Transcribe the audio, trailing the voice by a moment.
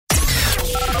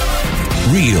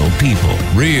Real people,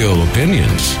 real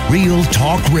opinions, real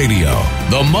talk radio.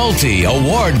 The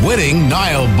multi-award-winning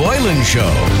Niall Boylan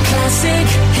Show. Classic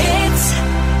hits.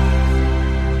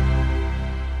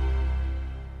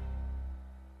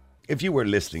 If you were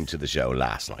listening to the show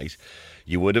last night,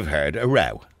 you would have heard a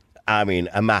row. I mean,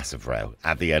 a massive row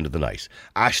at the end of the night.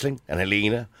 Aisling and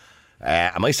Helena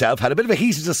and myself had a bit of a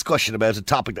heated discussion about a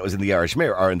topic that was in the Irish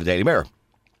Mirror, or in the Daily Mirror.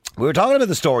 We were talking about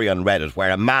the story on Reddit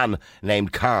where a man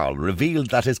named Carl revealed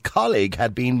that his colleague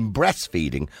had been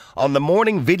breastfeeding on the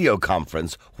morning video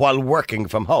conference while working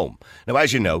from home. Now,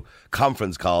 as you know,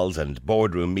 conference calls and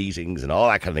boardroom meetings and all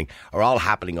that kind of thing are all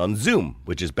happening on Zoom,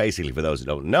 which is basically, for those who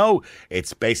don't know,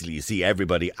 it's basically you see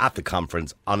everybody at the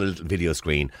conference on a little video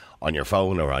screen on your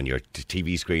phone or on your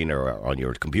TV screen or on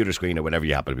your computer screen or whatever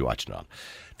you happen to be watching on.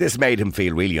 This made him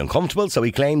feel really uncomfortable, so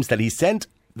he claims that he sent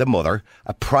the mother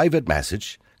a private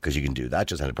message, because you can do that,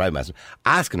 just send a private message,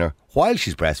 asking her, while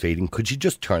she's breastfeeding, could she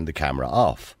just turn the camera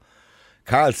off?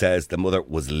 Carl says the mother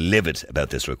was livid about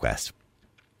this request.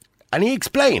 And he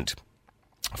explained,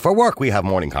 for work we have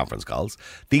morning conference calls.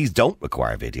 These don't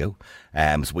require video,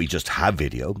 so we just have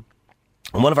video.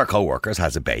 And one of our co-workers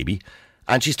has a baby,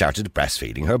 and she started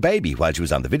breastfeeding her baby while she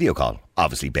was on the video call.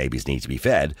 Obviously, babies need to be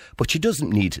fed, but she doesn't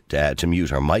need to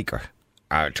mute her mic or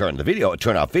turn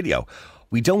off video.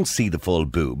 We don't see the full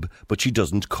boob, but she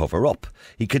doesn't cover up.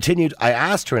 He continued, I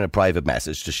asked her in a private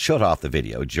message to shut off the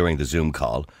video during the Zoom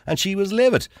call, and she was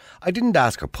livid. I didn't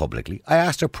ask her publicly. I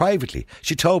asked her privately.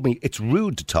 She told me it's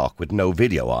rude to talk with no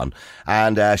video on,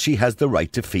 and she has the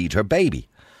right to feed her baby.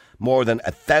 More than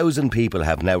 1,000 people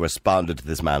have now responded to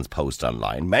this man's post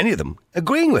online, many of them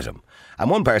agreeing with him. And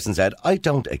one person said, I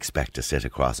don't expect to sit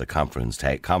across a conference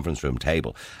room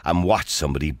table and watch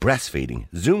somebody breastfeeding.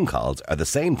 Zoom calls are the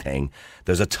same thing.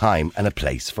 There's a time and a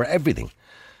place for everything.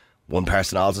 One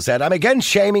person also said, I'm against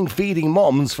shaming feeding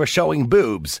mums for showing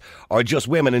boobs, or just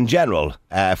women in general,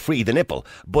 free the nipple.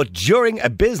 But during a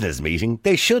business meeting,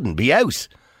 they shouldn't be out.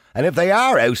 And if they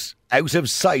are out of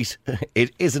sight,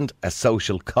 it isn't a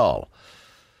social call.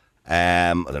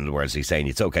 In other words, he's saying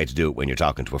it's okay to do it when you're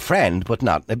talking to a friend, but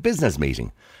not in a business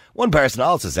meeting. One person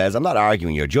also says, I'm not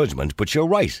arguing your judgment, but you're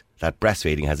right, that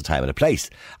breastfeeding has a time and a place.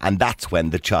 And that's when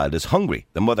the child is hungry.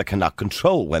 The mother cannot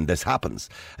control when this happens.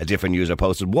 A different user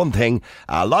posted, one thing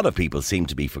a lot of people seem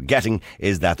to be forgetting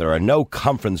is that there are no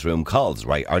conference room calls,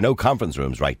 right? Or no conference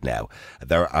rooms right now.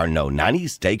 There are no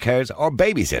nannies, daycares or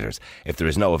babysitters. If there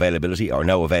is no availability or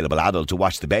no available adult to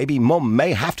watch the baby, mum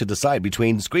may have to decide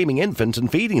between screaming infant and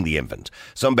feeding the infant.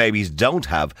 Some babies don't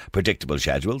have predictable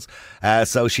schedules,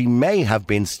 so she may have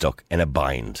been stuck in a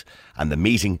bind, and the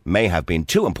meeting may have been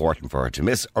too important for her to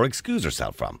miss or excuse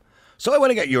herself from. So I want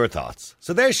to get your thoughts.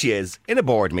 So there she is in a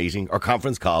board meeting or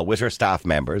conference call with her staff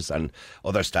members and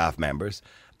other staff members,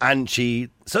 and she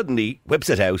suddenly whips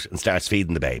it out and starts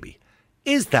feeding the baby.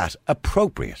 Is that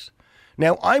appropriate?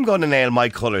 Now, I'm going to nail my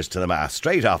colours to the mast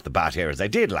straight off the bat here, as I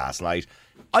did last night.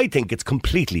 I think it's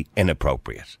completely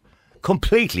inappropriate.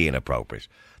 Completely inappropriate.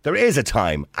 There is a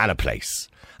time and a place.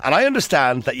 And I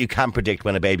understand that you can't predict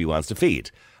when a baby wants to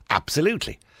feed.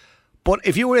 Absolutely. But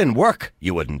if you were in work,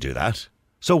 you wouldn't do that.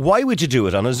 So why would you do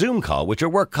it on a Zoom call with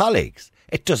your work colleagues?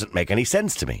 It doesn't make any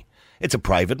sense to me. It's a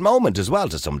private moment as well,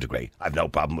 to some degree. I've no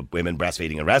problem with women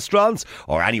breastfeeding in restaurants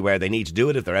or anywhere they need to do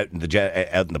it if they're out in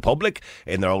the public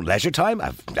in their own leisure time.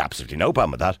 I've absolutely no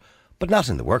problem with that. But not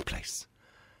in the workplace.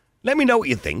 Let me know what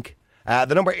you think.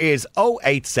 The number is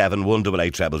 087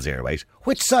 188 0008.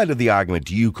 Which side of the argument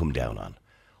do you come down on?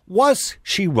 Was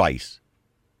she right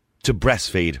to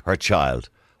breastfeed her child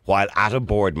while at a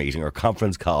board meeting or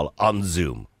conference call on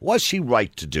Zoom? Was she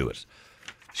right to do it?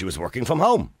 She was working from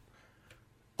home.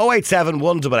 087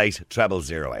 188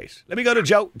 0008. Let me go to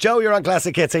Joe. Joe, you're on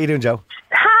Classic Hits. How you doing, Joe?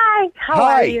 Hi. How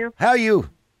are you? How are you?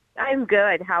 I'm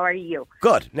good. How are you?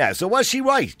 Good. Now, so was she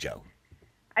right, Joe?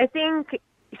 I think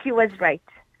she was right.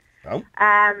 Oh?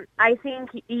 I think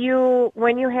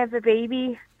when you have a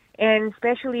baby, and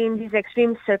especially in these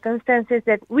extreme circumstances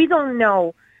that we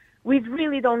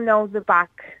really don't know the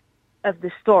back of the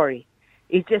story.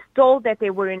 It's just told that they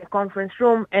were in a conference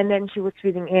room and then she was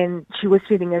feeding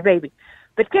her baby.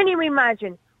 But can you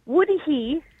imagine, would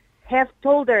he have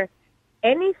told her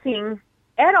anything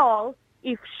at all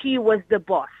if she was the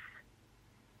boss?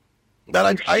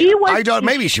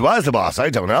 Maybe she was the boss.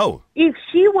 I don't know. If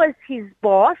she was his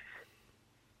boss,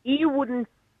 he wouldn't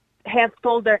have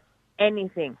told her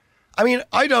anything. I mean,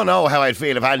 I don't know how I'd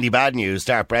feel if Andy Bad News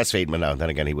start breastfeeding me now. Then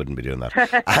again, he wouldn't be doing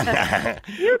that.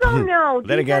 You don't know.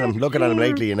 Then again, I'm looking at him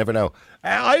lately. You never know.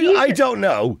 I don't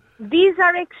know. These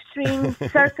are extreme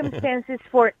circumstances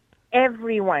for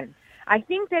everyone. I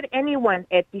think that anyone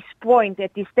at this point,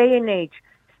 at this day and age,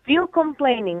 still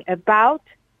complaining about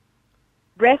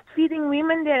breastfeeding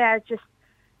women that are just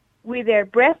with their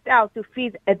breast out to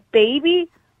feed a baby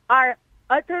are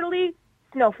utterly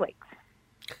snowflakes.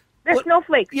 They're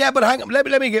snowflakes. Yeah, but hang on. Let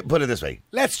me put it this way.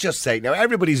 Let's just say, now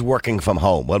everybody's working from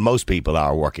home. Well, most people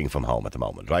are working from home at the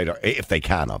moment, right? Or if they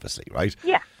can, obviously, right?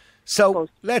 Yeah. So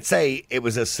let's say it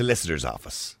was a solicitor's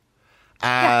office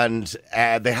and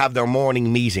they have their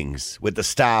morning meetings with the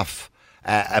staff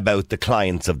about the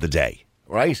clients of the day,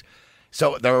 right?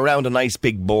 So they're around a nice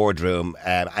big boardroom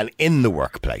and in the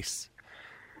workplace.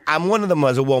 And one of them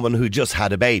was a woman who just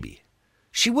had a baby.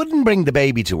 She wouldn't bring the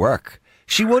baby to work.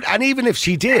 She would, and even if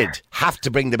she did have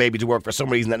to bring the baby to work for some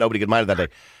reason that nobody could mind that day,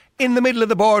 in the middle of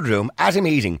the boardroom at a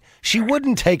meeting, she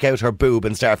wouldn't take out her boob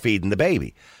and start feeding the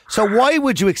baby. So why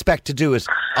would you expect to do it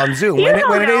on Zoom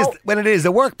when it is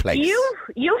a workplace?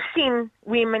 You've seen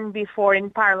women before in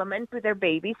Parliament with their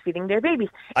babies, feeding their babies.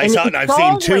 I've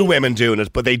seen two women doing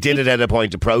it, but they did it at a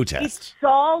point of protest. It's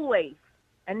always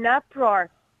an uproar.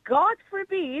 God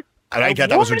forbid. I thought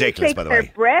that was ridiculous, by the way. Take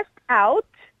their breast out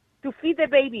to feed the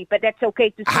baby, but that's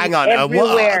okay to see Hang on,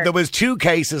 everywhere. There was 2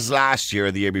 cases last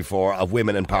year, the year before, of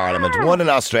women in Parliament, one in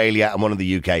Australia and one in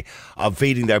the UK, of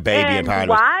feeding their baby in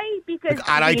Parliament. Why? Because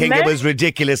and I think it was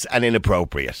ridiculous and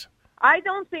inappropriate. I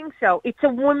don't think so. It's a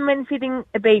woman feeding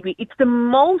a baby. It's the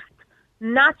most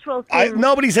natural thing.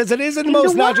 Nobody says it isn't the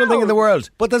most natural thing in the world,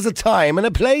 but there's a time and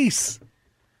a place.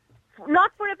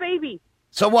 Not for a baby.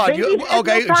 So what?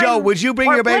 Okay, Joe, would you bring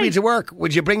your baby place. to work?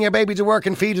 Would you bring your baby to work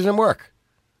and feed it in work?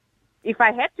 If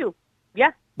I had to, yeah.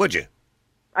 Would you?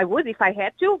 I would if I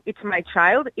had to. It's my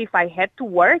child. If I had to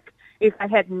work, if I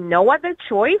had no other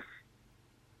choice,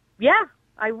 yeah,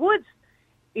 I would.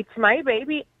 It's my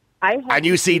baby. And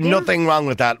you see nothing wrong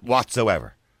with that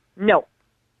whatsoever? No.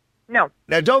 No.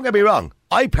 Now, don't get me wrong.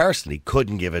 I personally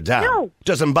couldn't give a damn. No. It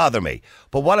doesn't bother me.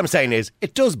 But what I'm saying is,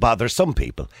 it does bother some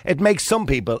people. It makes some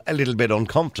people a little bit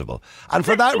uncomfortable. And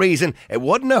for that reason, it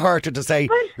wouldn't have hurt her to say,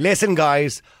 listen,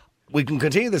 guys, we can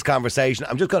continue this conversation.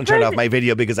 I'm just going to turn off my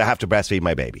video because I have to breastfeed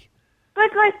my baby.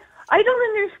 But, I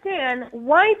don't understand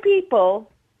why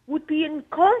people would be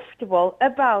uncomfortable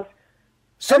about...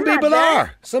 Some people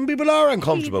are. Some people are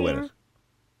uncomfortable with it.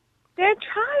 Their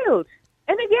child.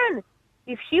 And again,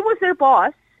 if she was their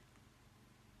boss,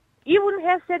 he wouldn't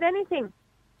have said anything.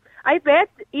 I bet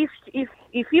if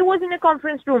he was in a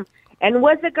conference room and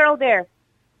was a girl there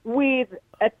with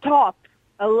a top,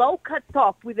 a low-cut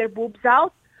top with her boobs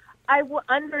out, I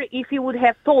wonder if he would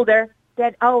have told her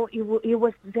that, he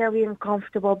was very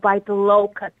uncomfortable by the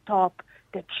low-cut top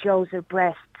that shows her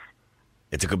breasts.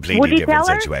 It's a completely different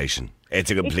situation.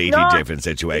 It's a completely different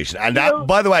situation. And that,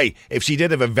 by the way, if she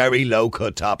did have a very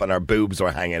low-cut top and her boobs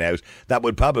were hanging out, that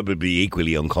would probably be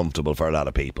equally uncomfortable for a lot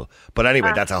of people. But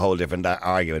anyway, that's a whole different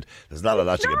argument. There's not a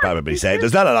lot you could probably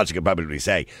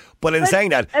say. But in saying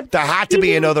that, there had to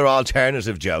be another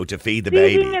alternative, Joe, to feed the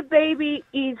baby. Feeding a baby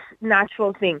is a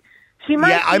natural thing.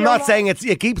 I'm not saying it's.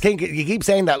 You keep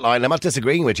saying that line. I'm not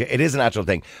disagreeing with you. It is a natural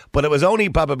thing, but it was only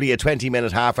probably a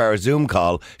 20-minute, half-hour Zoom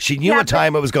call. She knew what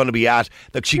time it was going to be at.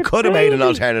 That she could have made an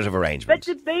alternative arrangement.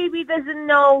 But the baby doesn't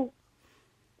know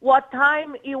what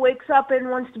time he wakes up and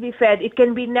wants to be fed. It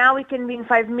can be now. It can be in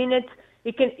 5 minutes.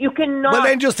 You cannot. Well,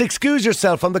 then just excuse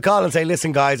yourself from the call and say,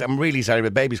 "Listen, guys, I'm really sorry,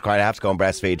 but baby's crying. I have to go and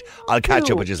breastfeed. I'll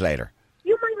catch up with you later."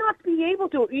 You might not be able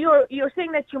to. You're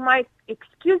saying that you might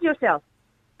excuse yourself.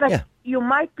 But you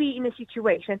might be in a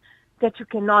situation that you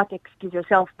cannot excuse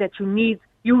yourself, that you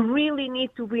really need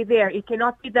to be there. It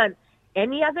cannot be done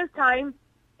any other time,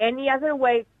 any other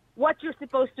way. What you're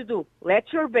supposed to do,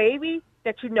 let your baby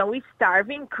that you know is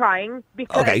starving, crying.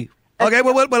 Because Okay,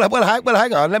 well,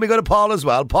 hang on. Let me go to Paul as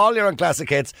well. Paul, you're on Classic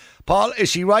Hits. Paul, is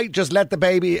she right? Just let the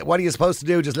baby, what are you supposed to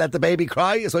do? Just let the baby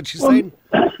cry, is what she's saying?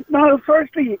 No,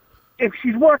 firstly, if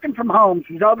she's working from home,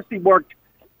 she's obviously worked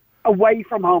away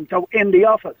from home, so in the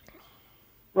office,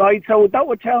 right? So that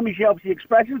would tell me she obviously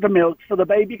expresses the milk so the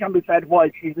baby can be fed while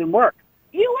she's in work.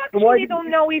 You actually don't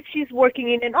know if she's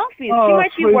working in an office. She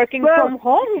might be working from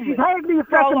home. She's hardly a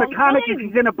freaking mechanic if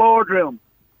she's in a boardroom.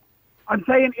 I'm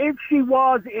saying if she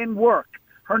was in work,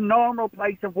 her normal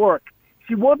place of work,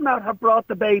 she would not have brought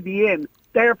the baby in.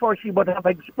 Therefore, she would have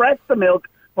expressed the milk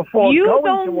before going to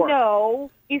work. You don't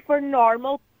know if her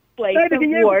normal place of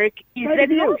work is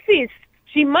an office.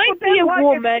 She might be a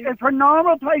woman. If her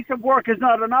normal place of work is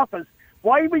not an office,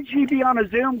 why would she be on a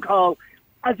Zoom call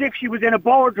as if she was in a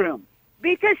boardroom?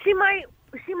 Because she might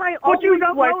always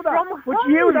work from home. But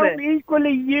you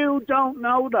don't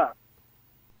know that.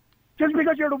 Just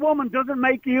because you're a woman doesn't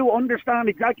make you understand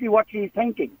exactly what she's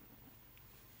thinking.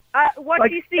 What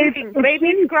Like, she's thinking. if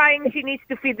Baby's she- crying, she needs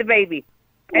to feed the baby.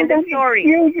 Well, And the don't story.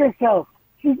 excuse yourself.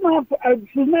 She's not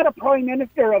a prime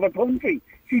minister of a country.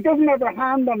 She doesn't have her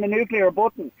hand on the nuclear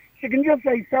button. She can just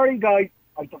say, sorry guys,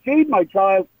 I have to feed my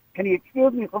child. Can you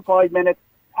excuse me for 5 minutes?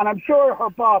 And I'm sure her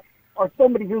boss or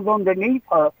somebody who's underneath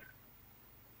her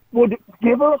would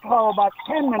give her a call back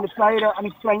 10 minutes later and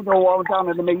explain to her what was on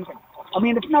in the meeting. I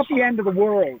mean, it's not the end of the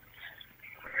world.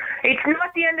 It's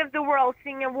not the end of the world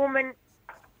seeing a woman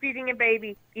feeding a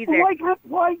baby either.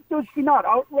 Why does she not?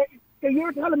 So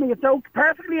you're telling me it's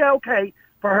perfectly okay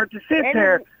for her to sit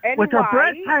there and with her why?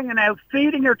 breast hanging out,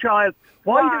 feeding her child.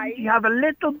 Why doesn't she have a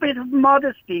little bit of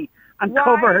modesty and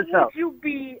cover herself? Why would you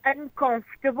be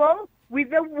uncomfortable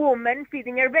with a woman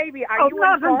feeding her baby? Are I'm you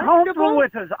not uncomfortable uncomfortable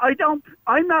with us.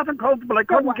 I'm not uncomfortable. I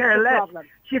couldn't what's care the less. problem?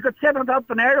 She could sit on top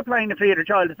of an airplane to feed her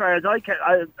child as far as I care,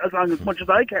 as much as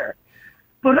I care.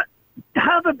 But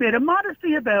have a bit of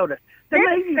modesty about it. There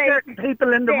That's may be fake. certain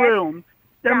people in the That's- room.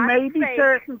 There that's may be fake.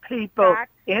 certain people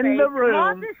That's in fake the room.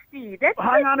 modesty. That's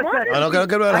Hang fake on a second.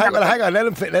 modesty. Oh, no, hang on.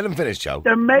 Let him finish, Joe.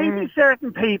 There may be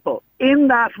certain people in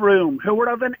that room who are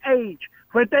of an age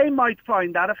where they might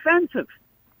find that offensive.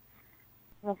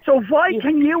 So why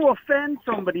can you offend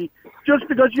somebody just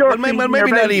because you're feeding Well, your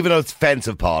maybe not baby? even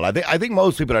offensive, Paul. I think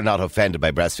most people are not offended by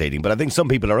breastfeeding, but I think some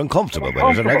people are uncomfortable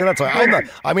with it. And that's why I'm not.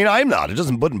 I mean, I'm not. It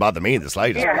wouldn't bother me in the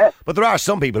slightest. Yeah. But there are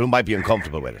some people who might be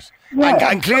uncomfortable with it. Yeah.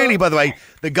 And clearly, by the way,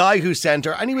 the guy who sent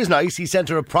her, and he was nice, he sent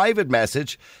her a private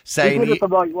message saying, He did it the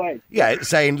right way.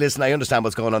 saying, listen, I understand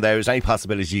what's going on there. Is there any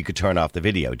possibility you could turn off the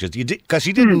video? Because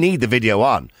she didn't need the video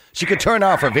on. She could turn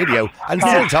off her video and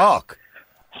still talk.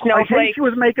 I think Snowflake. she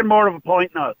was making more of a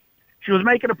point now. She was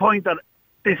making a point that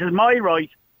this is my right,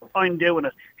 I'm doing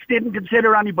it. She didn't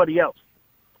consider anybody else.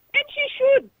 And she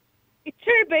should. It's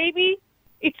her baby.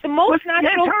 It's the most But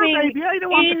natural it's her thing baby. I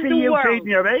don't want in to the see you world. feeding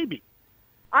your baby.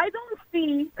 I don't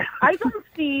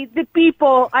see the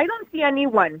people, I don't see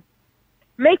anyone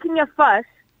making a fuss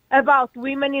about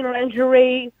women in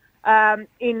lingerie,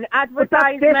 in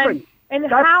advertisements, different. and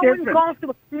That's how different.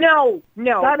 uncomfortable. No,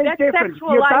 That is that's different.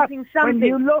 sexualizing something. When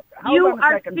you look, hold You on a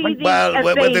are second. feeding Well,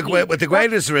 a baby. with the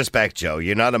greatest respect, Joe,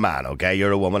 you're not a man, okay?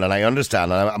 You're a woman, and I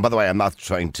understand. And by the way, I'm not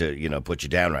trying to, put you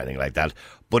down or anything like that.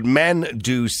 But men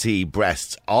do see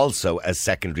breasts also as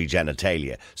secondary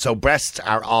genitalia. So breasts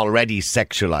are already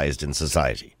sexualized in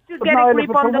society. To But get Niall, a if grip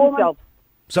it's a on woman- themselves.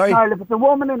 Sorry? Now, if it's a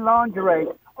woman in lingerie,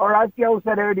 or as Joe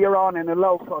said earlier on, in a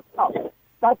low-cut top,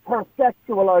 that's her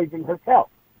sexualising herself.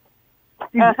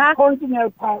 She's pointing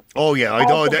out parts. Oh yeah, I parts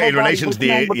know. of her In body relation to which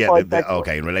men the would yeah, find the, sexual.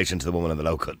 okay, in relation to the woman in the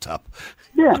low cut top.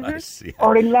 Yeah. Nice, yeah.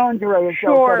 Or in lingerie, as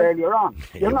Joe Sure. said earlier on.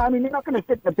 You're not going to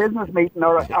sit in a business meeting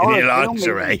or a your Zoom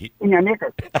lingerie. meeting in your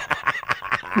knickers.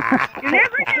 You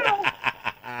never know.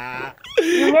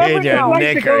 In your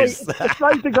knickers. It's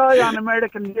like the guy on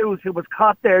American News who was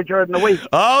caught there during the week.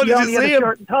 Oh, He did you only had see a him?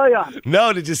 shirt and tie on.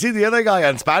 No, did you see the other guy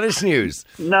on Spanish News?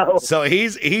 No. So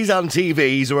he's on TV,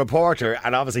 he's a reporter,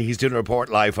 and obviously he's doing a report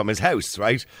live from his house,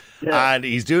 right? Yeah. And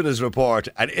he's doing his report,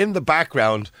 and in the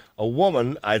background, a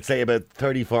woman, I'd say about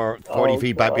 40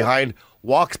 feet back God. behind,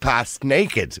 walks past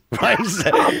naked, right?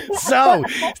 So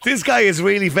this guy is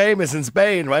really famous in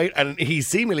Spain, right? And he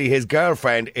seemingly, his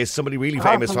girlfriend is somebody really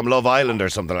famous from Love Island or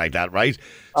something like that, right?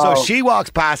 So she walks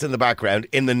past in the background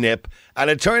in the nip, and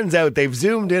it turns out they've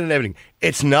zoomed in and everything.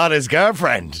 It's not his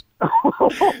girlfriend.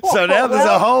 So now there's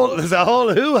a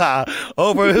whole hoo-ha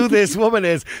over who this woman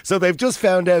is. So they've just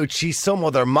found out she's some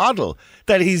other model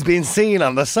that he's been seeing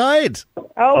on the side.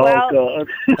 Oh, well.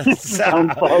 God.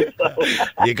 Sounds false,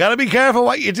 though. You got to be careful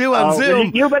what you do on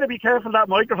Zoom. You better be careful that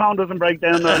microphone doesn't break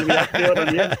down when we have to do it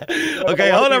on you. Okay,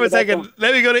 hold on a second.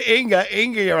 Let me go to Inga.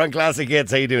 Inga, you're on Classic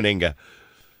Hits. How you doing, Inga?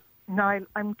 Niall,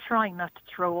 I'm trying not to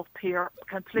throw up here.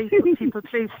 Can please, people,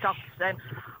 please stop then.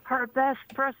 Her breast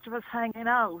was hanging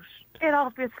out. It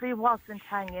obviously wasn't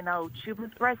hanging out. She was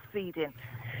breastfeeding.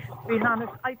 Being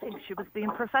honest, I think she was being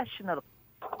professional.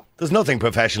 There's nothing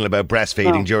professional about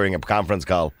breastfeeding during a conference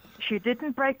call. She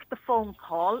didn't break the phone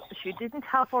call. She didn't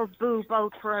have her boob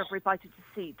out for everybody to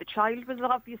see. The child was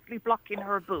obviously blocking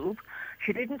her boob.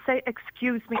 She didn't say,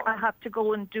 excuse me, I have to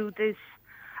go and do this.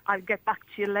 I'll get back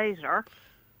to you later.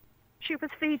 She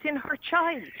was feeding her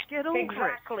child. Get over it.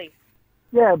 Exactly.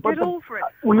 Yeah, but Get over it.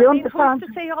 we I mean, understand. who's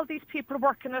to say all these people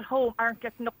working at home aren't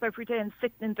getting up every day and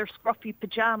sitting in their scruffy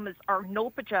pyjamas or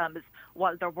no pyjamas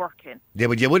while they're working? Yeah,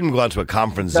 but you wouldn't go onto a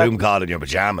conference Zoom call in your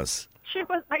pyjamas.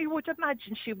 I would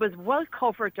imagine she was well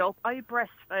covered up. I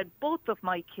breastfed both of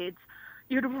my kids.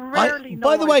 You'd rarely know.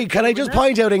 By the way, I'm can I doing just it.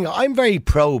 point out, Inga, I'm very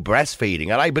pro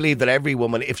breastfeeding, and I believe that every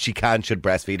woman, if she can, should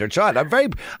breastfeed her child. And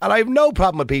I have no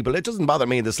problem with people. It doesn't bother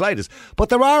me in the slightest. But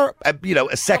there are,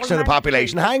 a section of the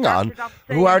population, hang on,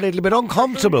 who are a little bit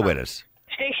uncomfortable with it.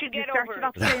 They should You get over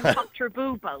started it. off saying pop your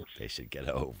boob out. They should get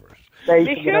over it. They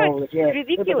They should get over should. it, yeah. It's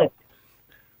ridiculous.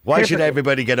 Why should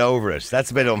everybody get over it?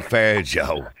 That's a bit unfair,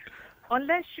 Joe.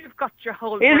 Unless you've got your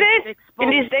whole Is breast it? exposed,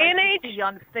 In this day and like you age? see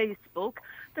on Facebook,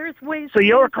 there's ways. So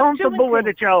you're of doing comfortable with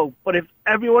things. it, Joe, but if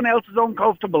everyone else is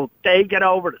uncomfortable, they get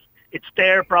over it. It's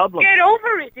their problem. Get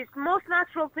over it. It's the most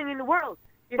natural thing in the world.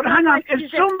 It's But not hang on, like if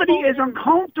she's somebody is exposed.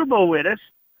 uncomfortable with it,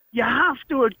 you have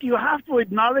to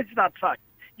acknowledge that fact.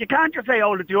 You can't just say,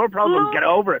 "Oh, it's your problem. Look, Get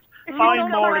over it." If you I'm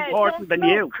don't more know, important than don't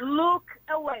you. Look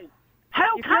away. How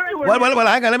If can you're- you? Well,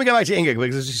 hang on. Let me go back to Inga,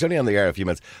 because she's only on the air a few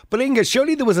minutes. But Inga,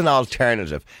 surely there was an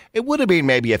alternative. It would have been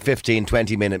maybe a 15,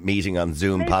 20-minute meeting on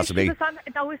Zoom, Maybe possibly. she was on,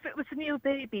 no, if it was a new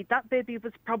baby, that baby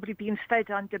was probably being fed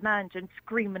on demand and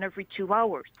screaming every 2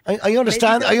 hours. I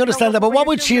understand. Maybe I understand that. But what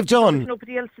would she have There was done?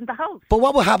 nobody else in the house. But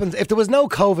what would happen if there was no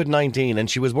COVID-19 and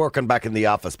she was working back in the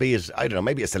office, be it, I don't know,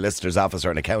 maybe a solicitor's office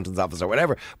or an accountant's office or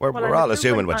whatever? We're Well, all I'm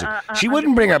assuming what she I'm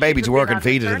wouldn't bring her assuming baby she to would work be and on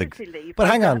feed it. maternity leave. But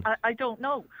hang on. I don't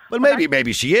know. Well, But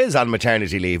maybe she is on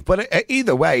maternity leave. But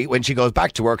either way, when she goes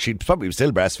back to work, she'd probably be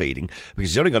still breastfeeding, because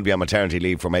she's only going to be on maternity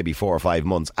leave for maybe 4 or 5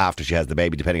 months after she has the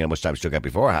baby, depending on how much time she took out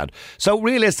beforehand. So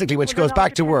realistically, when she Well, goes it all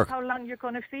back to depends work, how long you're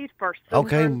going to feed first. Some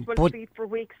Okay, girls will but- feed for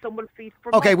weeks, some will feed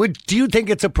for okay, months. do you think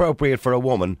it's appropriate for a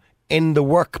woman in the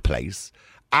workplace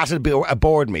at a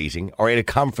board meeting or in a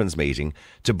conference meeting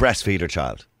to breastfeed her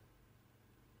child?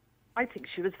 I think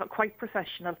she was quite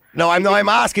professional. No, I'm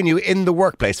asking you in the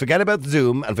workplace. Forget about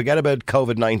Zoom and forget about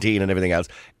COVID-19 and everything else.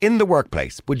 In the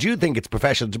workplace, would you think it's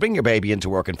professional to bring your baby into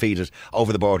work and feed it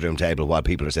over the boardroom table while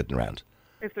people are sitting around?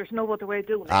 If there's no other way of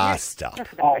doing it. Ah, yes, stop.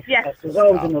 Definitely. Yes, There's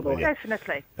always Stop, another will way. you?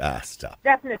 Definitely. Stop.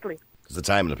 definitely. There's a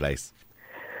time and a place.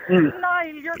 Niall,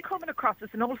 you're coming across as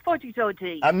an old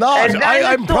fuddy-duddy. I'm not. A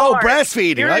I'm pro dinosaur.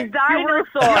 breastfeeding. You're a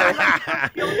dinosaur.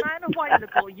 Young man a while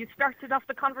ago, you started off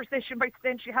the conversation by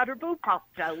saying she had her boob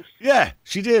popped out. Yeah,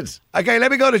 she did. Okay,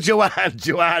 let me go to Joanne.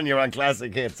 Joanne, you're on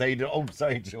Classic Hits. How you doing? Oh,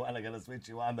 sorry, Joanne, I got to switch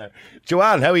you on there.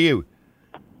 Joanne, how are you?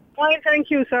 Fine, thank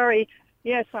you. Sorry.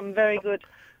 Yes, I'm very good.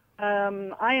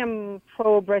 I am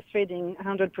pro breastfeeding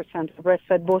 100%. I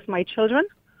breastfed both my children.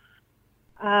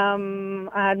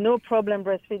 I had no problem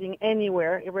breastfeeding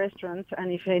anywhere, in restaurants,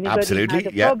 and if anybody Absolutely,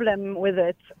 has a yeah. problem with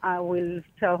it, I will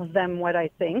tell them what I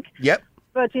think. Yep.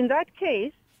 But in that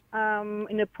case,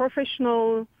 in a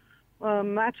professional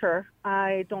matter,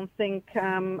 I don't think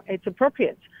it's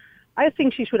appropriate. I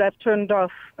think she should have turned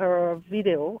off her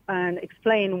video and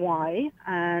explained why,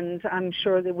 and I'm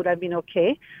sure they would have been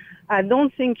okay. I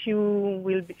don't think she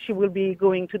will be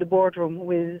going to the boardroom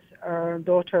with her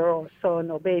daughter or son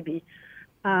or baby,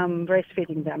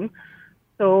 breastfeeding them.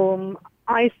 So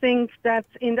I think that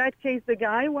in that case, the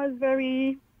guy was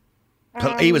very...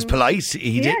 He was polite.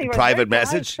 He yeah, did he was very very polite,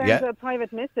 message. sent Yeah. a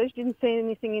private message, didn't say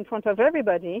anything in front of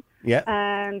everybody, Yeah.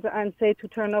 and say to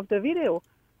turn off the video,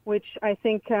 which I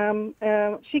think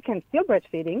she can still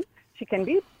breastfeeding, she can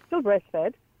be still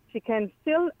breastfed, she can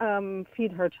still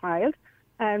feed her child,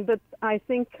 but I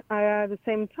think at the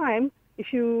same time,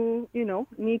 if you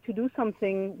need to do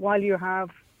something while you have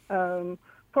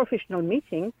professional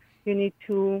meeting, you need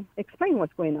to explain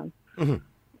what's going on. Mm-hmm.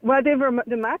 Whatever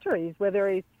the matter is, whether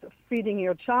it's feeding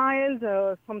your child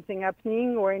or something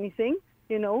happening or anything,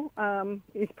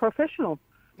 it's professional.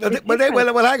 Well, It's well,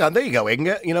 different. well, hang on. There you go,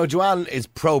 Inga. Joanne is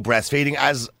pro breastfeeding,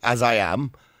 as I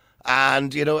am,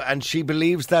 and and she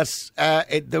believes that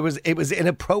it was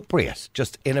inappropriate,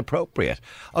 just inappropriate.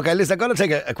 Okay, listen, I'm going to take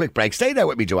a quick break. Stay there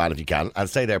with me, Joanne, if you can, and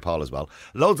stay there, Paul, as well.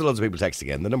 Loads of people text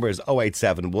again. The number is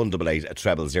 087 188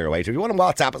 0008. If you want to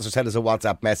WhatsApp us or send us a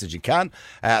WhatsApp message, you can.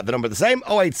 The number the same,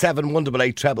 087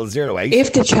 188 0008.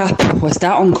 If the chap was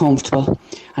that uncomfortable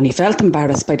and he felt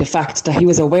embarrassed by the fact that he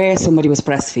was aware somebody was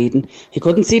breastfeeding, he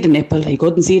couldn't see the nipple, he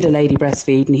couldn't see the lady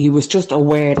breastfeeding, he was just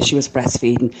aware that she was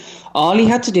breastfeeding. All he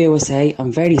had to do was say, I'm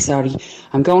very sorry,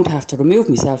 I'm going to have to remove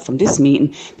myself from this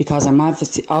meeting because I'm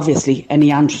obviously a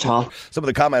Neanderthal. Some of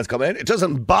the comments coming in. It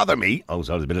doesn't bother me. Oh,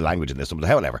 sorry, there's a bit of language in this one, but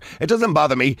however, it doesn't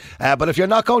bother me. But if you're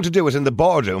not going to do it in the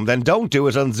boardroom, then don't do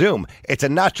it on Zoom. It's a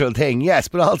natural thing, yes,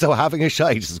 but also having a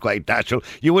shite is quite natural.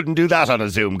 You wouldn't do that on a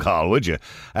Zoom call, would you?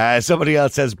 Somebody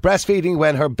else says, breastfeeding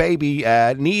when her baby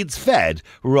needs fed.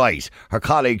 Right. Her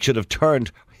colleague should have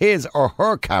turned his or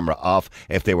her camera off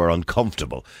if they were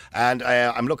uncomfortable. And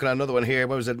I'm looking at another one here.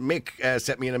 What was it? Mick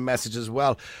sent me in a message as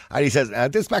well. And he says,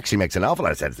 this actually makes an awful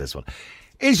lot of sense, this one.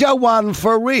 Is your one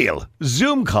for real?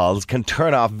 Zoom calls can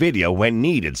turn off video when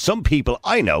needed. Some people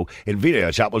I know in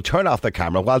video chat will turn off the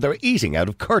camera while they're eating out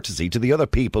of courtesy to the other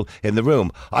people in the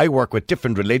room. I work with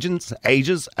different religions,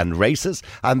 ages and races,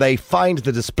 and they find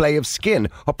the display of skin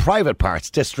or private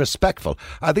parts disrespectful.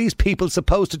 Are these people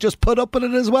supposed to just put up with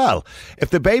it as well?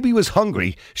 If the baby was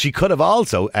hungry, she could have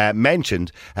also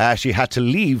mentioned she had to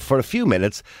leave for a few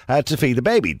minutes to feed the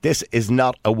baby. This is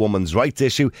not a woman's rights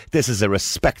issue. This is a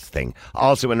respect thing.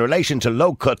 Also, in relation to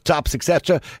low-cut tops,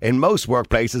 etc., in most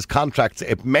workplaces, contracts,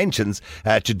 it mentions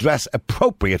to dress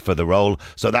appropriate for the role,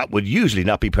 so that would usually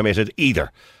not be permitted either.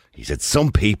 He said,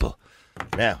 some people.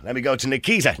 Now, let me go to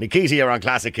Nikita. Nikita, you're on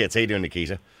Classic Hits. How you doing,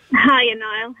 Nikita? Hiya,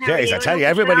 Niall. How are Jeez, you? I tell you,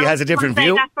 everybody has a different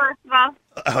view. That first of all.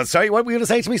 Oh, sorry, what were you going to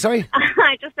say to me? Sorry?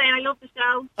 I just saying I love the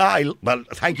show. Well,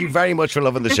 thank you very much for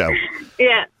loving the show.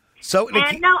 Yeah. So, no,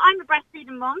 I'm a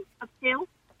breastfeeding mum of 2.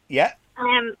 Yeah.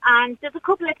 And there's a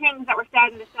couple of things that were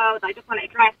said in the show that I just want to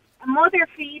address. A mother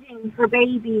feeding her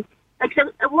baby, like so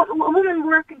a woman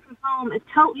working from home is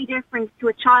totally different to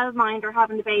a childminder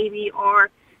having the baby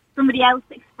or somebody else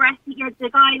expressing. The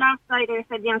guy last night there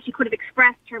said, she could have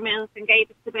expressed her milk and gave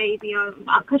it to the baby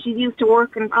because she's used to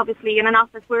working, obviously, in an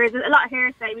office, whereas a lot of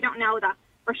hearsay, we don't know that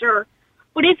for sure.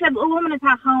 But if a woman is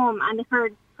at home and if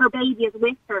her baby is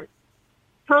with her,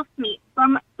 trust me,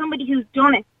 from somebody who's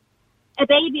done it, a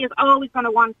baby is always going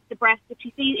to want the breast. If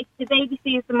the baby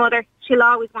sees the mother, she'll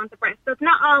always want the breast. So it's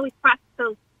not always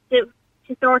practical to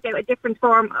sort out a different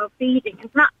form of feeding.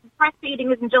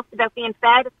 Breastfeeding isn't just about being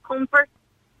fed, it's comfort,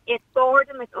 it's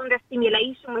boredom, it's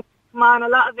under-stimulation, which, come on, a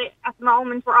lot of it at the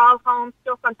moment, we're all home,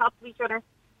 stuck on top of each other.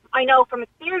 I know from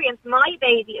experience, my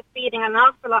baby is feeding an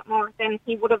awful lot more than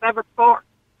he would have ever before.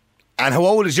 And how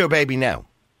old is your baby now?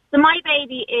 So my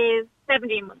baby is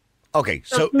 17 months. Okay,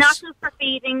 so it's not just for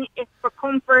feeding, it's for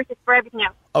comfort, it's for everything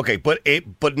else. Okay, but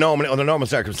normally, under normal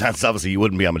circumstances, obviously you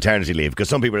wouldn't be on maternity leave, because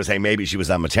some people are saying maybe she was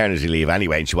on maternity leave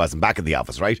anyway and she wasn't back at the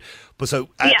office, right? But so,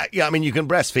 yeah, I mean, you can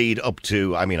breastfeed up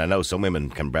to, I know some women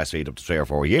can breastfeed up to 3 or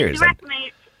 4 years. Who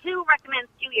recommends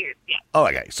 2 years, yeah. Oh,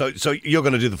 okay, so you're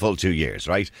going to do the full 2 years,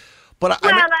 right? But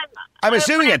I'm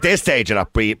assuming at this stage you're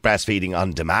not breastfeeding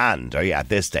on demand, are you, at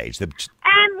this stage? Well,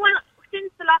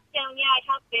 since the lockdown, yeah,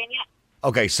 I have been, yeah.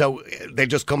 Okay, so they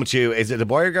just come to you. Is it a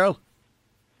boy or girl?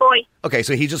 Boy. Okay,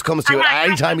 so he just comes to you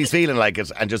anytime he's feeling like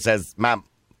it and just says, "Ma'am."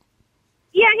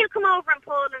 Yeah, he'll come over and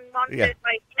pull and want it,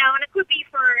 and it could be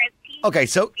for his teeth. Okay,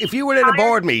 so if you were in a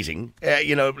board meeting, I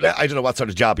don't know what sort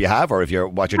of job you have or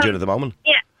what you're doing at the moment.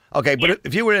 Yeah. Okay, but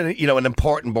if you were in, an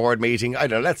important board meeting, I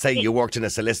don't know, let's say you worked in a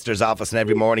solicitor's office and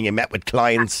every morning you met with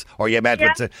clients or you met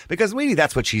with... Because really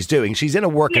that's what she's doing. She's in a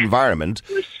work environment.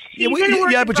 But you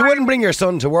wouldn't bring your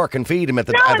son to work and feed him at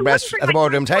the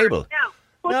boardroom table.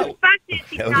 No. The fact is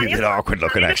she's not a bit awkward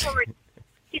looking, actually.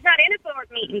 She's not in a board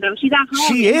meeting, though. She's at home.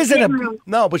 She is in a...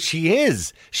 No, but she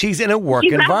is. She's in a work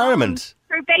environment.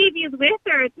 Her baby is with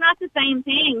her. It's not the same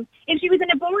thing. If she was in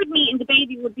a board meeting, the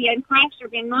baby would be in pressure,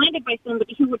 being minded by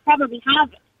somebody who would probably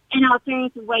have an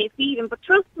alternative way of feeding. But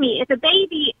trust me,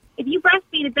 if you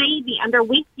breastfeed a baby and they're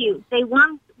with you,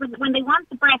 when they want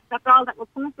the breast, that's all that will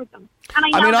comfort them.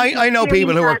 And I know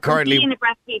people who are currently being a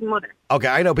breastfeeding mother. Okay,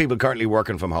 I know people currently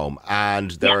working from home,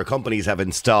 and there are companies have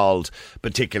installed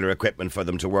particular equipment for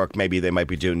them to work. Maybe they might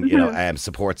be doing,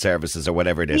 support services or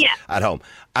whatever it is at home,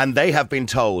 and they have been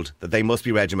told that they must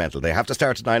be regimental. They have to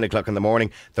start at 9 o'clock in the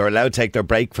morning. They're allowed to take their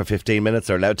break for 15 minutes.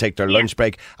 They're allowed to take their lunch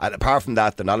break. And apart from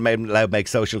that, they're not allowed to make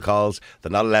social calls.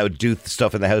 They're not allowed to do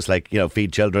stuff in the house like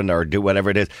feed children or do whatever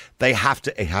it is. They have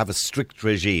to have a strict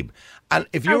regime. And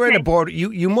if you're in a board,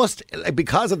 you must,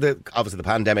 because of obviously the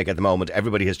pandemic at the moment,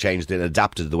 everybody has changed and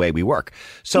adapted to the way we work.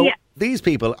 So these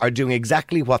people are doing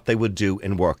exactly what they would do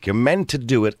in work. You're meant to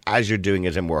do it as you're doing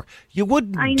it in work. You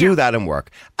wouldn't do that in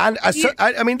work. And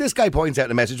this guy points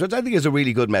out a message, which I think is a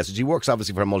really good message. He works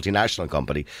obviously for a multinational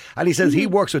company. And he says he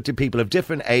works with people of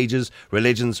different ages,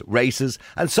 religions, races,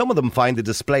 and some of them find the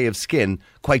display of skin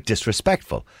quite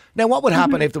disrespectful. Now, what would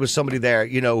happen if there was somebody there,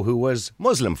 who was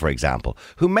Muslim, for example,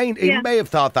 who may have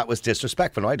thought that was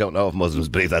disrespectful? I don't know if Muslims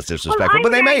believe that's disrespectful,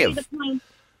 but they may have.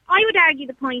 I would argue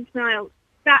the point, Niall,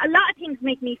 that a lot of things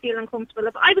make me feel uncomfortable.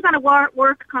 If I was on a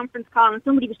work conference call and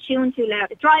somebody was chewing too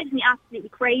loud, it drives me absolutely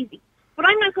crazy. But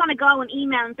I'm not going to go and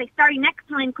email and say, sorry, next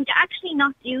time, could you actually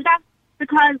not do that?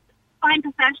 Because I'm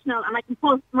professional and I can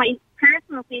put my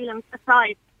personal feelings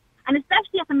aside. And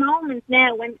especially at the moment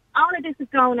now when all of this is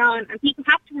going on and people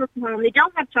have to work from home, they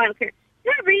don't have childcare,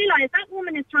 you don't realise that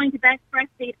woman is trying to best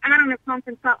breastfeed and on a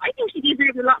conference call. I think she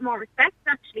deserves a lot more respect,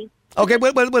 actually. Okay,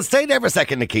 we'll stay there for a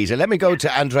second, Nikita. Let me go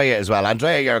to Andrea as well.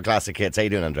 Andrea, you're a Classic Hits. How you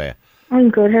doing, Andrea? I'm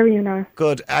good. How are you now?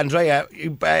 Good. Andrea,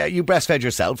 you breastfed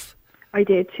yourself? I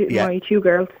did. Yeah. My 2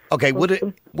 girls. Okay, would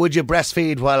you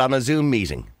breastfeed while on a Zoom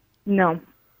meeting? No.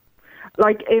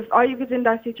 Like, if I was in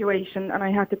that situation and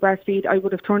I had to breastfeed, I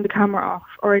would have turned the camera off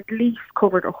or at least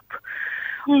covered up.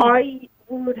 I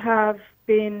would have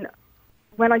been,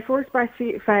 when I first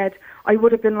breastfed, I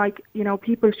would have been like,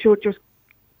 people should just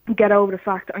get over the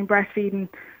fact that I'm breastfeeding.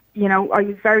 I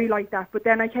was very like that. But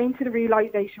then I came to the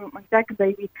realisation with my second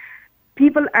baby,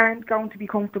 people aren't going to be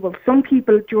comfortable. Some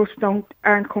people just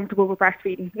aren't comfortable with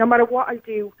breastfeeding. No matter what I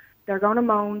do, they're going to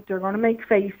moan, they're going to make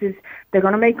faces, they're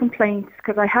going to make complaints.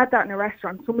 Because I had that in a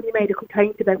restaurant. Somebody made a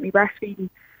complaint about me breastfeeding.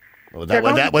 Well,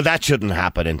 that shouldn't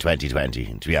happen in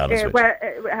 2020, to be honest with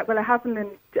you. Well, it happened in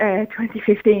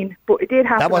 2015, but it did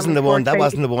happen. That wasn't the one. That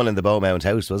wasn't the one in the Beaumont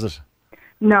house, was it?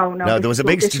 No. There was a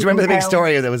big. Do you remember the big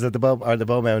story that was at the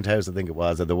Beaumont house? I think it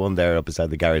was, or the one there up beside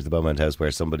the garage, the Beaumont house,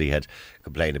 where somebody had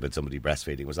complained about somebody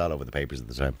breastfeeding. It was all over the papers at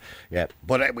the time. Yeah,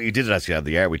 but we did it actually on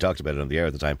the air. We talked about it on the air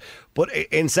at the time. But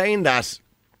in saying that,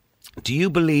 do you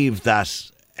believe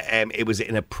that it was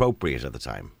inappropriate at the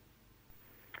time?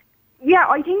 Yeah,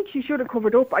 I think she should have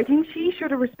covered up. I think she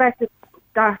should have respected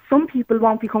that some people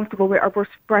won't be comfortable with her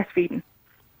breastfeeding.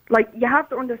 Like, you have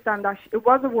to understand that it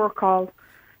was a work call.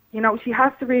 She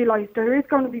has to realise there is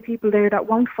going to be people there that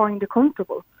won't find it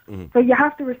comfortable. Mm-hmm. So you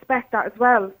have to respect that as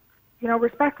well.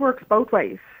 Respect works both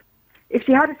ways. If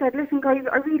she had said, listen, guys,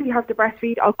 I really have to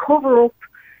breastfeed, I'll cover up.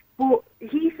 But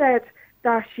he said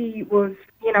that she was,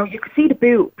 you could see the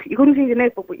boob. You couldn't see the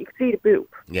nipple, but you could see the boob.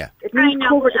 Yeah. It means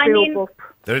cover the boob up.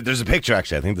 There's a picture,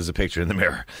 actually. I think there's a picture in the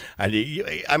mirror.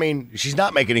 And she's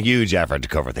not making a huge effort to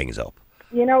cover things up.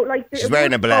 She's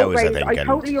wearing a blouse, I think. I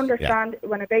totally understand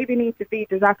when a baby needs to feed,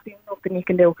 there's absolutely nothing you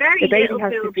can do. Very the baby little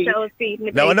has boob to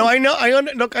feed. No, I know. I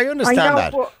understand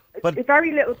that. But a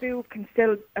very little boob can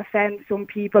still offend some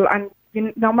people, and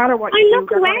no matter what you do,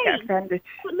 they're going to get offended.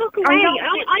 But look away.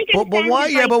 I get but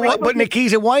why? But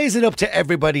Nikita, why is it up to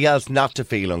everybody else not to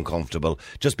feel uncomfortable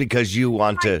just because you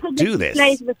want to do this?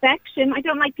 Displays of affection. I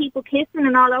don't like people kissing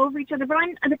and all over each other. But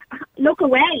look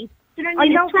away. Do you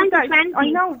know what I mean? I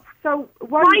know. So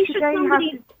why should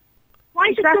somebody?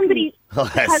 Why should somebody?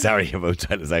 Oh, sorry about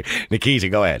that. Nikita,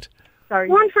 go ahead. Sorry.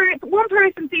 One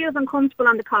person feels uncomfortable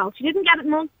on the call. She didn't get it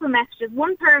multiple messages.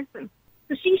 One person.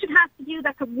 So she should have to do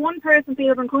that because one person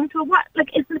feels uncomfortable. What?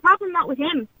 Is the problem not with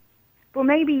him? But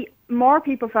maybe more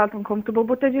people felt uncomfortable,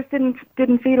 but they just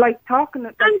didn't feel like talking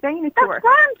it, like saying it to her. That's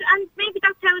grand, and maybe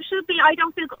that's how it should be. I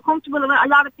don't feel comfortable about a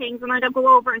lot of things, and I don't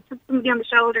go over and touch somebody on the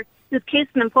shoulder who's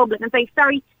kissing in public and say,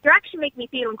 sorry, you're actually making me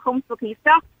feel uncomfortable. Can you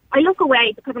stop? I look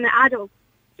away because I'm an adult.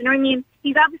 Do you know what I mean?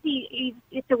 He's obviously,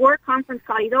 it's a work conference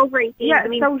call. He's over 18. Yeah,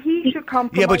 so he should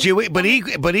compromise.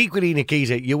 Yeah, but equally,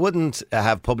 Nikita, you wouldn't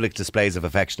have public displays of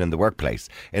affection in the workplace,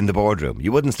 in the boardroom.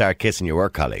 You wouldn't start kissing your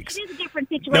work colleagues. It is a different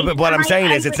situation. No, but what I'm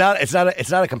saying is, it's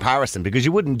not a comparison, because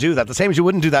you wouldn't do that. The same as you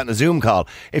wouldn't do that in a Zoom call.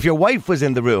 If your wife was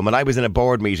in the room and I was in a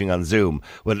board meeting on Zoom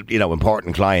with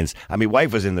important clients, and my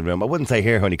wife was in the room, I wouldn't say,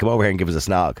 "Here, honey, come over here and give us a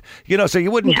snog." So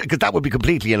you wouldn't, because that would be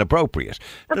completely inappropriate.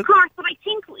 Of course, but I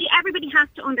think everybody has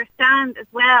to understand as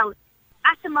well.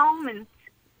 At the moment,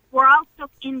 we're all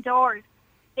stuck indoors.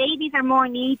 Babies are more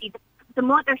needy.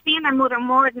 They're seeing their mother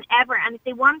more than ever, and if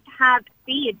they want to have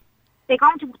feed, they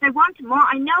want more.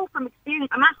 I know from experience.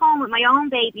 I'm at home with my own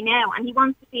baby now, and he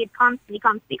wants to feed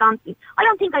constantly. I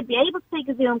don't think I'd be able to take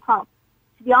a Zoom call,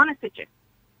 to be honest with you.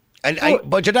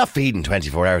 But you're not feeding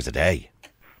 24 hours a day.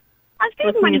 I'm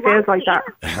feeding when he feels like that.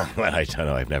 Well, I don't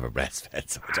know. I've never breastfed,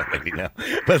 so I don't really know.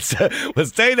 But we'll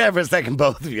stay there for a second,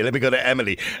 both of you. Let me go to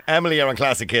Emily. Emily, you're on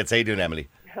Classic Hits. How you doing, Emily?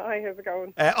 Hi, how's it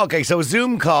going? Okay, so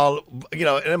Zoom call,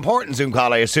 an important Zoom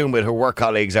call, I assume, with her work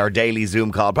colleagues, our daily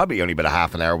Zoom call, probably only about a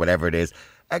half an hour, whatever it is.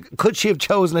 Could she have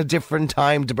chosen a different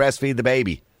time to breastfeed the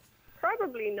baby?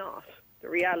 Probably not. The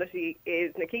reality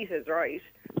is, Nikita's right.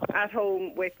 At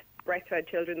home with breastfed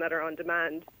children that are on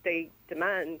demand, they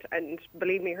demand, and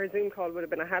believe me, her Zoom call would have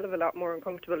been a hell of a lot more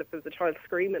uncomfortable if there was a child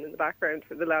screaming in the background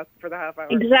for the half hour.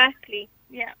 Exactly,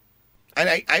 yeah. And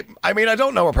I mean, I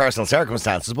don't know her personal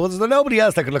circumstances, but is there nobody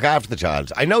else that could look after the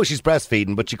child? I know she's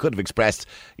breastfeeding, but she could have expressed,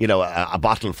 a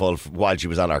bottle full while she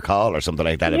was on our call or something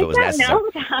like that if it was necessary.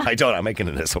 I don't know, I'm making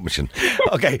an assumption.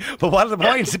 Okay, but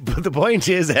the point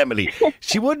is, Emily,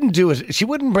 she wouldn't do it. She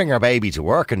wouldn't bring her baby to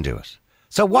work and do it.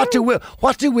 So what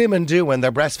do women do when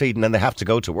they're breastfeeding and they have to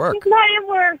go to work? She's not in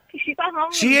work. She's at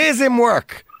home. She is in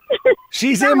work.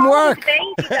 She's in work.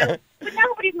 But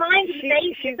nobody's minding the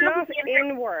baby. She's not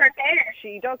in work.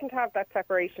 She doesn't have that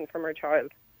separation from her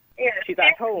child. Yeah. She's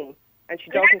at home. and she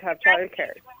doesn't have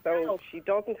childcare, so she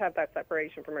doesn't have that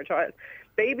separation from her child.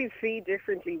 Babies feed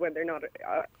differently when they're not,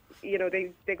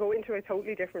 they go into a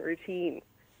totally different routine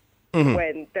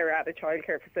when they're at a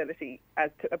childcare facility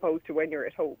opposed to when you're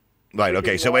at home. Right,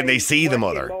 okay, so when they see the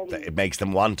mother, it makes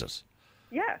them want it.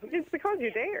 Yeah, it's because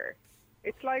you're there.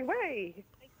 It's like, way,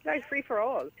 like free for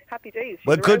all. Happy days.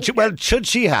 Should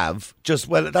she have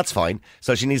that's fine.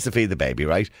 So she needs to feed the baby,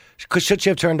 right? Should she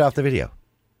have turned off the video?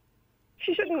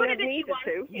 She shouldn't have needed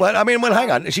to. Well, hang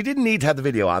on. She didn't need to have the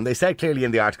video on. They said clearly in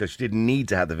the article she didn't need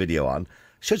to have the video on.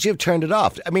 Should she have turned it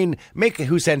off? I mean, Mick,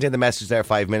 who sent in the message there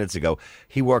 5 minutes ago,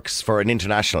 he works for an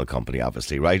international company,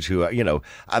 obviously, right? Who,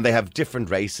 and they have different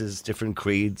races, different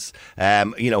creeds,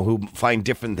 who find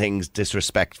different things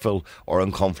disrespectful or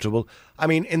uncomfortable. I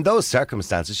mean, in those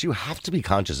circumstances, you have to be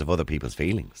conscious of other people's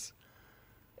feelings.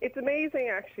 It's amazing,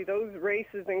 actually. Those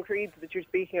races and creeds that you're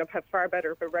speaking of have far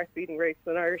better for breastfeeding rates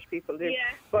than Irish people do. Yeah.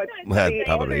 But the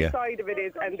probably, other side of it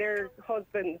is, and their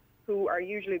husbands, who are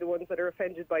usually the ones that are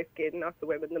offended by skin, not the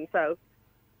women themselves,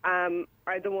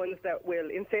 are the ones that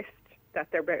will insist that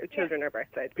their children are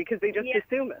breastfed because they just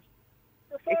assume it.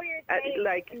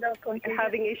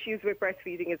 Having issues with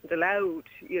breastfeeding isn't allowed.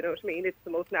 You know what I mean? It's the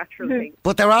most natural thing.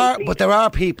 But there are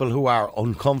people who are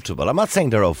uncomfortable. I'm not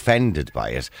saying they're offended by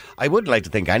it. I wouldn't like to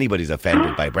think anybody's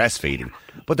offended by breastfeeding.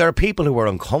 But there are people who are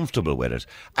uncomfortable with it.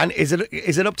 And is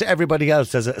it up to everybody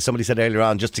else, as somebody said earlier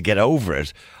on, just to get over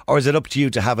it? Or is it up to you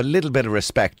to have a little bit of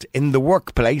respect in the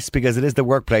workplace, because it is the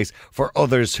workplace, for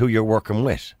others who you're working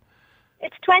with?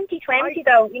 It's 2020,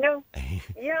 though, you know.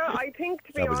 Yeah, I think,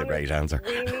 to be honest, a great answer.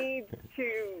 We need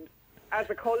to, as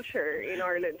a culture in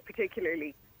Ireland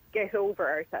particularly, get over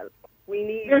ourselves. We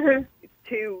need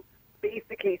to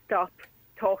basically stop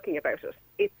talking about it.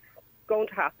 It's going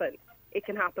to happen. It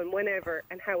can happen whenever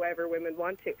and however women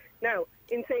want to. Now,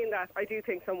 in saying that, I do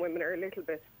think some women are a little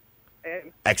bit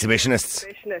exhibitionists.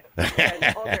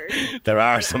 Than others. There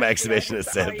are some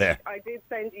exhibitionists out there. I did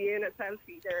send you in a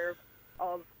selfie there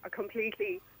of a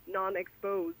completely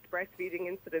non-exposed breastfeeding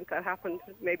incident that happened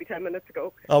maybe 10 minutes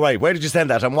ago. All right, where did you send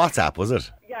that? On WhatsApp, was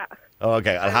it? Yeah. Oh,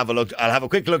 okay, I'll have a look. I'll have a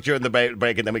quick look during the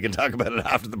break, and then we can talk about it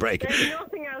after the break. There's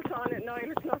nothing else on it,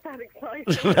 Niall. It's not that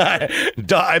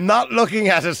exciting. I'm not looking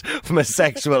at it from a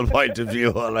sexual point of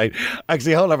view. All right.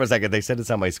 Actually, hold on for a second. They said it's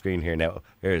on my screen here now.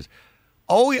 Here's.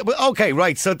 Oh, yeah, okay,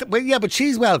 right. So, but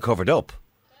she's well covered up.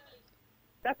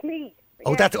 That's me.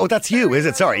 Oh, that's you, is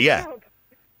it? Sorry, yeah.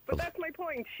 But that's my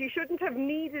point. She shouldn't have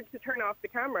needed to turn off the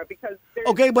camera because...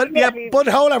 but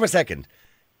hold on for a second.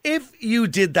 If you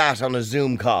did that on a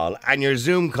Zoom call and your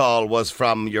Zoom call was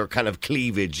from your kind of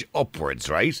cleavage upwards,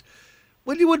 right?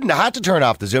 Well, you wouldn't have had to turn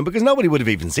off the Zoom because nobody would have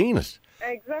even seen it.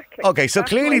 Exactly. Okay, so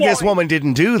clearly this woman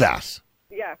didn't do that.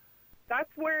 Yeah.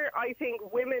 That's where I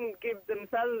think women give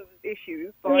themselves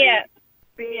issues by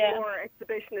being more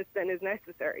exhibitionist than is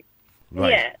necessary.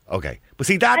 Right. Yeah. Okay. But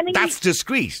see, that's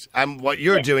discreet. And what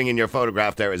you're doing in your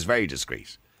photograph there is very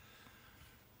discreet.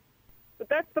 But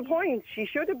that's the point. She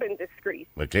should have been discreet.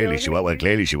 Well, clearly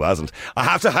she wasn't. I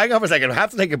have to hang on for a second. I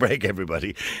have to take a break,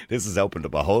 everybody. This has opened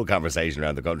up a whole conversation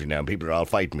around the country now, and people are all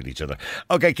fighting with each other.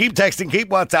 Okay, keep texting, keep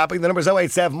WhatsApping. The number's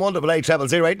 087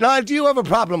 188 0008. Niall, do you have a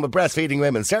problem with breastfeeding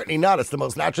women? Certainly not. It's the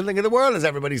most natural thing in the world, as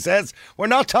everybody says. We're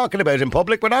not talking about in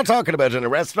public. We're not talking about in a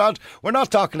restaurant. We're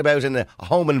not talking about in a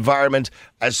home environment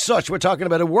as such. We're talking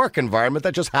about a work environment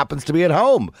that just happens to be at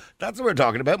home. That's what we're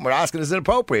talking about, and we're asking, is it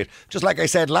appropriate? Just like I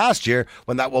said last year,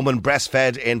 when that woman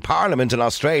breastfed in Parliament in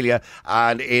Australia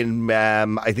and in,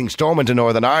 I think, Stormont in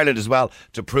Northern Ireland as well,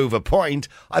 to prove a point,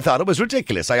 I thought it was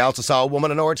ridiculous. I also saw a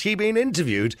woman on RT being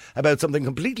interviewed about something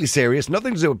completely serious,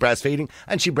 nothing to do with breastfeeding,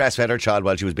 and she breastfed her child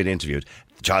while she was being interviewed.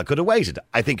 The child could have waited.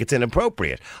 I think it's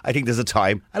inappropriate. I think there's a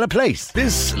time and a place.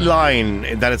 This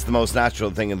line, that it's the most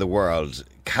natural thing in the world,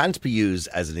 can't be used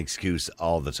as an excuse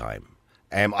all the time.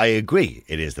 I agree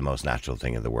it is the most natural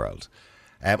thing in the world.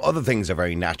 Other things are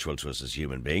very natural to us as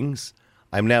human beings.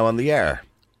 I'm now on the air.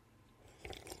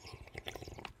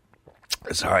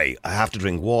 Sorry, I have to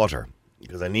drink water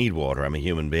because I need water. I'm a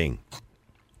human being.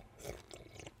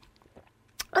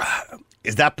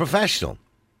 Is that professional?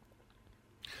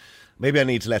 Maybe I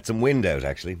need to let some wind out,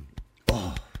 actually.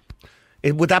 Oh.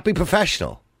 Would that be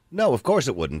professional? No, of course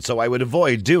it wouldn't. So I would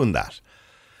avoid doing that.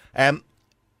 I'm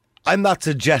not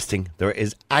suggesting there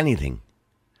is anything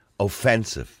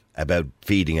offensive about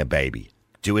feeding a baby.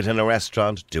 Do it in a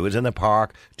restaurant, do it in a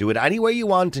park, do it anywhere you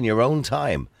want in your own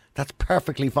time. That's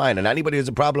perfectly fine, and anybody who has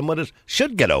a problem with it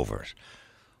should get over it.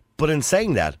 But in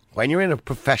saying that, when you're in a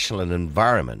professional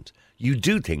environment, you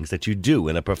do things that you do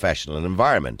in a professional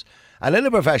environment. And in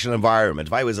a professional environment,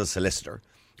 if I was a solicitor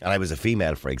and I was a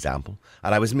female, for example,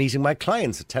 and I was meeting my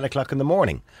clients at 10 o'clock in the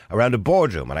morning around a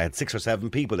boardroom, and I had 6 or 7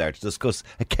 people there to discuss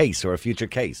a case or a future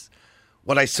case,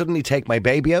 would I suddenly take my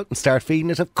baby out and start feeding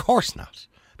it? Of course not,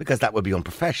 because that would be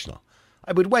unprofessional.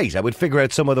 I would wait. I would figure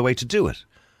out some other way to do it.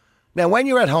 Now, when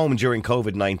you're at home during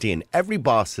COVID-19, every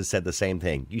boss has said the same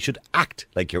thing. You should act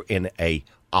like you're in a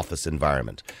office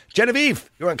environment. Genevieve,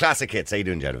 you're on Classic Hits. How you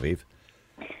doing, Genevieve?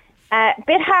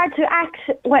 Bit hard to act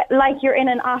like you're in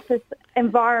an office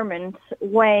environment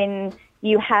when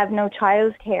you have no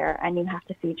childcare and you have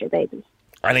to feed your baby.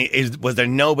 And was there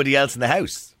nobody else in the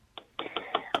house?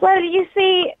 Well, you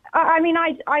see, I mean,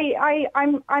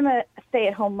 I'm a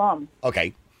stay-at-home mom.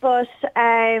 Okay. But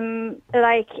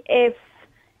like if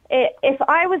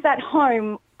I was at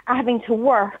home having to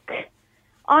work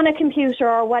on a computer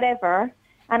or whatever,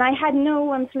 and I had no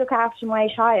one to look after my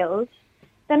child,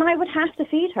 then I would have to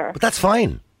feed her. But that's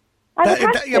fine. But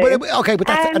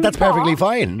that's perfectly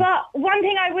fine. But one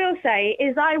thing I will say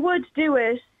is I would do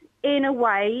it in a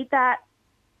way that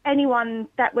anyone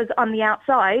that was on the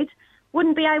outside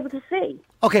wouldn't be able to see.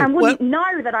 Okay, and wouldn't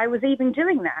know that I was even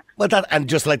doing that. Well, and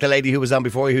just like the lady who was on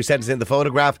before you who sent us in the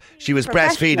photograph, she was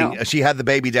breastfeeding. She had the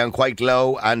baby down quite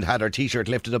low and had her T-shirt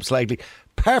lifted up slightly.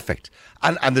 Perfect.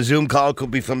 And the Zoom call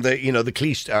could be from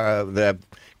the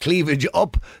cleavage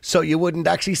up, so you wouldn't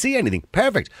actually see anything.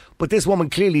 Perfect. But this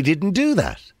woman clearly didn't do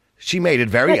that. She made it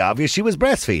very obvious she was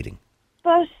breastfeeding.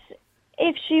 But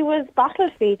if she was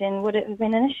bottle feeding, would it have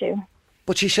been an issue?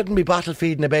 But she shouldn't be bottle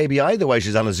feeding a baby either while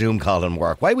she's on a Zoom call and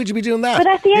work. Why would you be doing that? But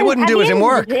at the end, you wouldn't do it in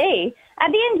work. At the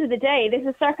end of the day, this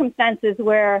is circumstances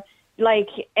where, like,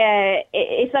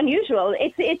 it's unusual.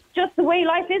 It's just the way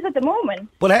life is at the moment.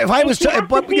 But if I was,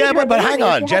 but hang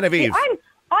on, Genevieve.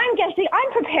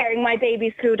 I'm preparing my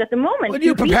baby's food at the moment. Well,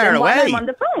 you prepare away. I'm on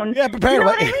the phone. Yeah, prepare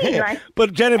away. What I mean? Like,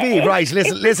 but Genevieve, right?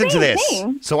 Listen to this.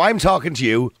 Thing. So I'm talking to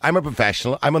you. I'm a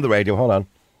professional. I'm on the radio. Hold on.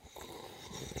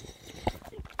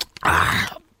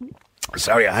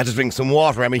 Sorry, I had to drink some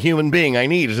water. I'm a human being. I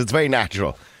need it. It's very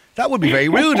natural. That would be very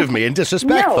rude of me and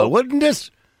disrespectful, wouldn't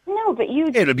it? No, but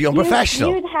it would be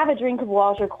unprofessional. You'd have a drink of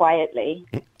water quietly.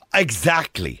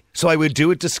 Exactly. So I would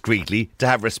do it discreetly to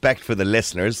have respect for the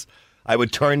listeners. I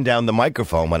would turn down the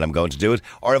microphone when I'm going to do it.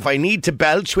 Or if I need to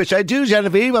belch, which I do,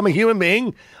 Genevieve, I'm a human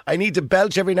being. I need to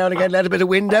belch every now and again, let a bit of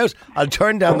wind out. I'll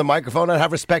turn down the microphone and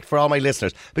have respect for all my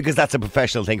listeners, because that's a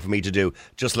professional thing for me to do,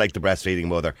 just like the breastfeeding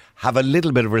mother. Have a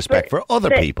little bit of respect for other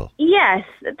people. Yes,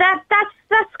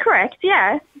 that's correct.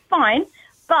 Yeah, fine.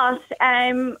 But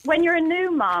when you're a new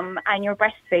mum and you're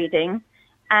breastfeeding,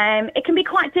 it can be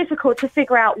quite difficult to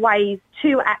figure out ways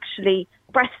to actually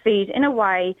breastfeed in a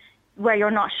way where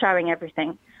you're not showing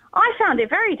everything. I found it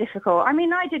very difficult. I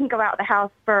mean, I didn't go out of the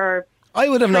house for I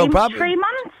would have no problem. 3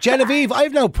 months. Genevieve, I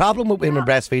have no problem with women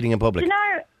breastfeeding in public. You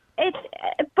know,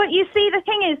 but you see, the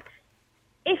thing is,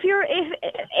 if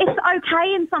it's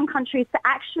okay in some countries to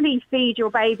actually feed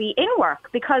your baby in work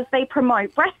because they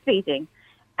promote breastfeeding.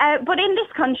 But in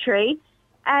this country,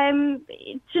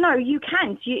 you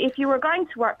can't. If you were going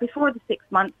to work before the 6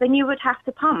 months, then you would have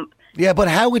to pump. Yeah, but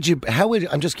how would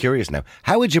I'm just curious now.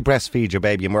 How would you breastfeed your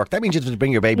baby in work? That means you have to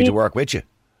bring your baby to work with you.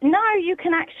 No, you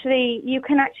can actually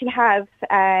have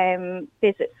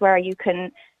visits where you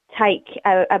can take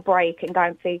a break and go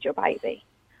and feed your baby.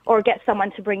 Or get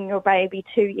someone to bring your baby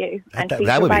to you and feed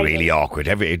that your would baby. be really awkward.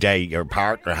 Every day your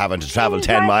partner having to travel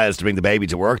 10 miles to bring the baby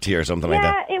to work to you or something like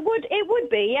that. Yeah, it would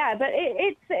be, yeah. But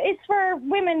it's for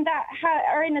women that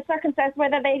are in a circumstance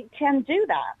whether they can do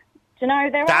that. You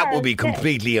know, that would be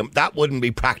completely, that wouldn't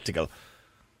be practical.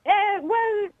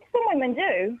 Well, some women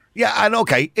do. Yeah, and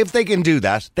okay, if they can do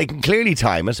that, they can clearly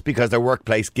time it because their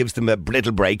workplace gives them a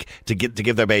little break to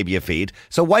give their baby a feed.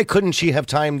 So why couldn't she have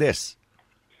timed this?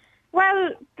 Well,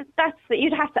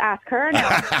 you'd have to ask her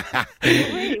now.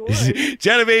 Really would.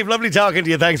 Genevieve, lovely talking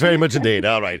to you. Thanks very much indeed.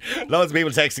 All right. Loads of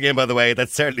people texting in, by the way. That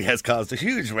certainly has caused a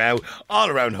huge row all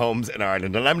around homes in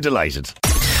Ireland, and I'm delighted.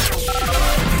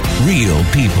 Real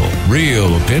people,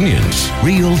 real opinions,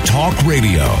 real talk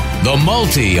radio. The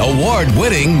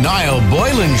multi-award-winning Niall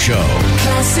Boylan Show.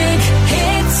 Classic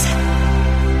Hits.